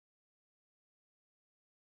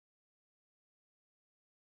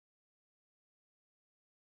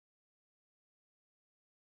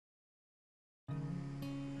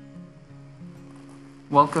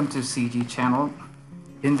Welcome to CG channel.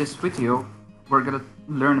 In this video we're going to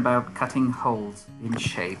learn about cutting holes in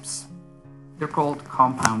shapes. They're called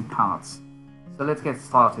compound paths. So let's get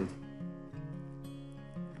started.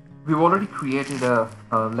 We've already created a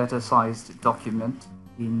letter-sized document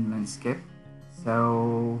in landscape.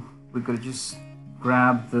 So we're going to just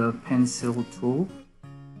grab the pencil tool,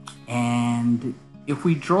 and if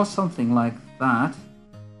we draw something like that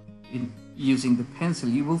using the pencil,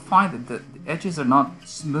 you will find that the edges are not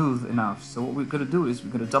smooth enough. So what we're going to do is we're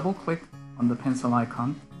going to double click on the pencil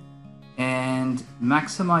icon and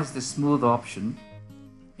maximize the smooth option,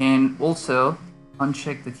 and also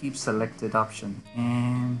uncheck the keep selected option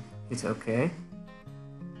and hit OK.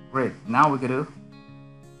 Great. Now we're going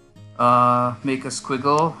to make a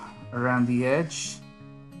squiggle around the edge,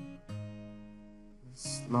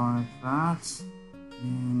 just like that,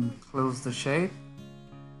 and close the shape.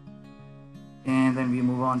 And then we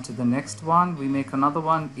move on to the next one. We make another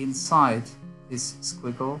one inside this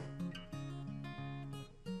squiggle.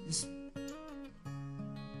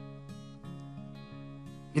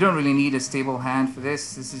 You don't really need a stable hand for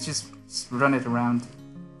this. This is just run it around.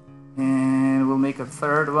 And we'll make a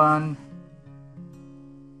third one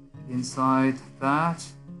inside that.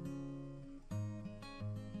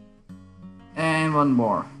 And one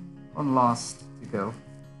more. One last to go.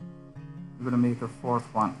 We're going to make a fourth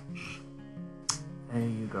one. There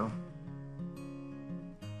you go.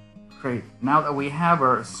 Great. Now that we have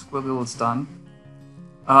our squiggles done,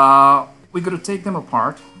 we're going to take them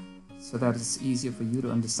apart so that it's easier for you to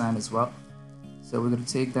understand as well. So we're going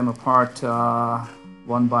to take them apart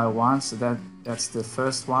one by one. So that's the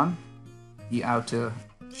first one, the outer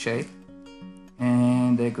shape.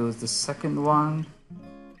 And there goes the second one.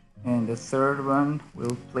 And the third one,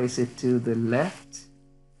 we'll place it to the left.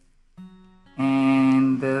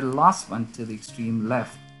 And the last one to the extreme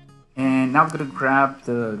left. And now we're going to grab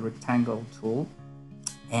the rectangle tool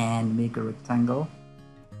and make a rectangle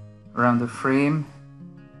around the frame,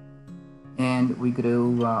 and we're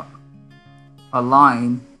going to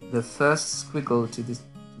align the first squiggle to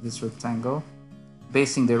this rectangle,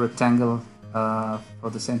 basing the rectangle for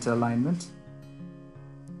the center alignment.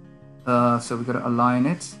 So we're going to align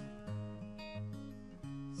it,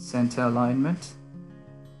 center alignment.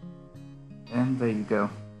 And there you go.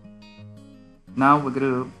 Now we're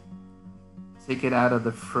going to take it out of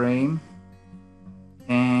the frame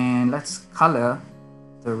and let's color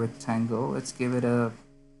the rectangle. Let's give it a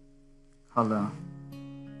color.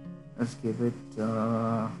 Let's give it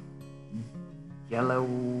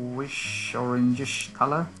yellowish, orangish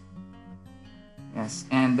color. Yes,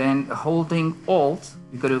 and then holding Alt,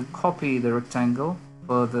 we're going to copy the rectangle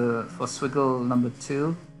for swiggle number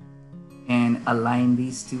 2. And align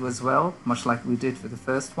these two as well, much like we did for the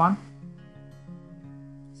first one.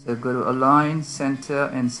 So go to align, center,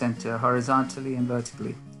 and center, horizontally and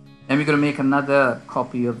vertically. Then we're going to make another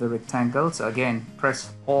copy of the rectangle. So again,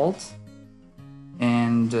 press Alt,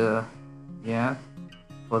 and yeah,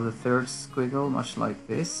 for the third squiggle, much like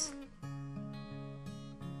this.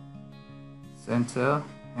 Center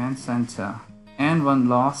and center. And one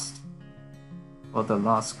last for the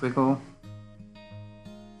last squiggle.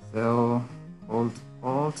 So hold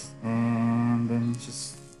Alt and then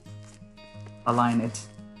just align it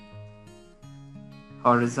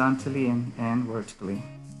horizontally and vertically,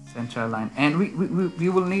 center align. And we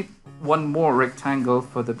will need one more rectangle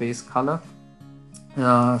for the base color.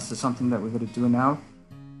 So something that we're going to do now,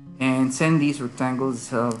 and send these rectangles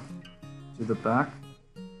to the back.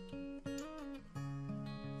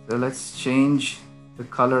 So let's change the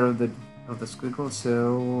color of the squiggle.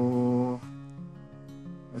 So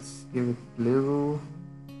let's give it blue.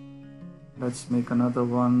 Let's make another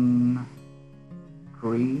one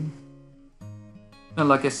green. And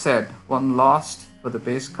like I said, one last for the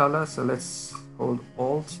base color. So let's hold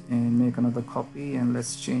Alt and make another copy, and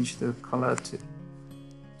let's change the color to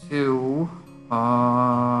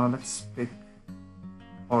let's pick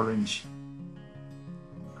orange.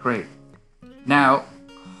 Great. Now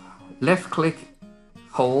left click,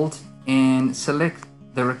 hold, and select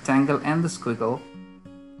the rectangle and the squiggle.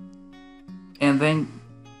 And then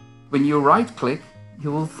when you right click,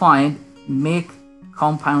 you will find make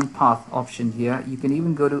compound path option here. You can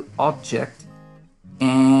even go to object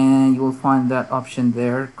and you will find that option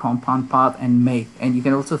there, compound path, and make. And you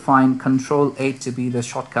can also find Control 8 to be the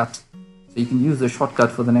shortcut. So you can use the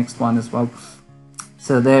shortcut for the next one as well.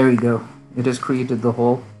 So there we go. It has created the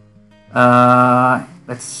hole.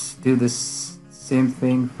 Let's do this same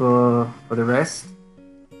thing for the rest.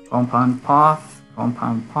 Compound path,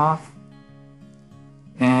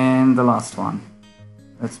 and the last one.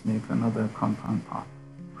 Let's make another compound path.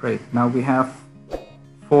 Great. Now we have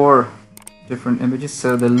 4 different images.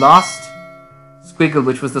 So the last squiggle,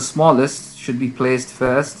 which was the smallest, should be placed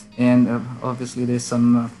first, and obviously there's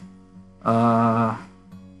some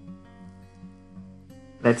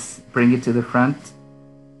let's bring it to the front.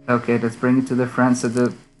 Okay, let's bring it to the front. So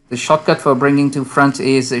the shortcut for bringing to front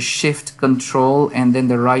is a Shift Control and then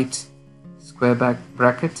the right square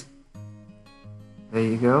bracket. There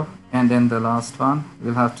you go. And then the last one,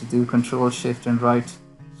 we'll have to do Control, Shift and right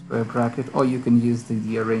square bracket, or you can use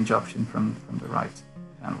the arrange option from the right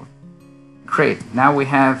panel. Great, now we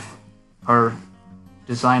have our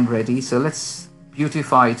design ready. So let's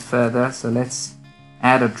beautify it further. So let's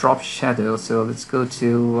add a drop shadow. So let's go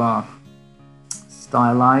to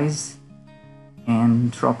stylize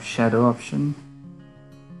and drop shadow option.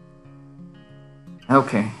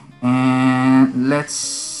 Okay, and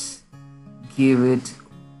let's give it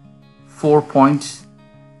 4-point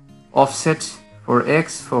offset for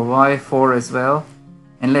X, for Y, 4 as well.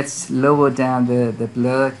 And let's lower down the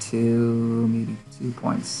blur to maybe 2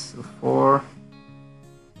 points. So 4,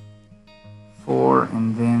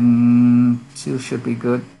 and then 2 should be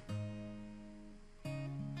good.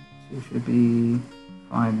 2 should be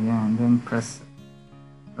fine, yeah, and then press.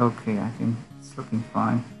 Okay, I think it's looking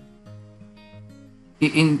fine.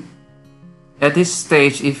 At this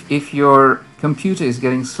stage, if your computer is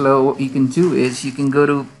getting slow, what you can do is you can go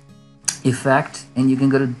to Effect and you can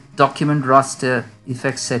go to Document Raster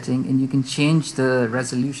Effect Setting, and you can change the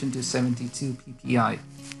resolution to 72 ppi,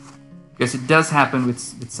 because it does happen with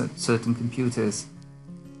certain computers.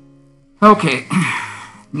 Okay,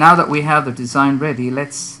 now that we have the design ready,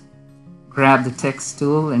 let's grab the text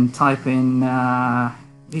tool and type in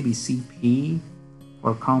maybe CP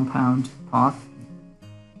or compound path,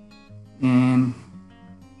 and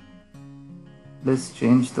let's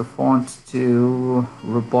change the font to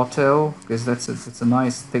Roboto, because it's a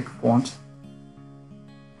nice thick font.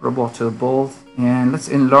 Roboto bold, and let's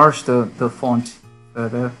enlarge the font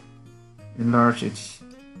further. Enlarge it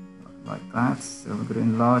like that. So we're going to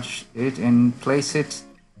enlarge it and place it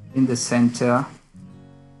in the center,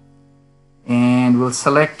 and we'll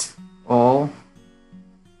select all,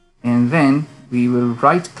 and then we will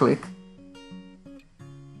right click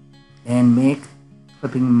and make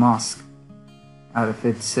clipping mask out of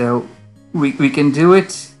it. So we can do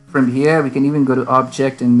it from here. We can even go to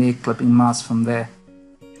object and make clipping mask from there,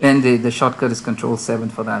 and the shortcut is Control-7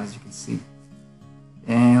 for that, as you can see.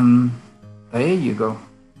 And there you go,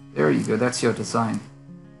 that's your design.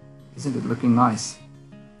 Isn't it looking nice?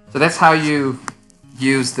 So that's how you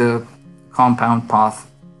use the compound path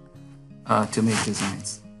to make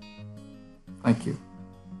designs. Thank you.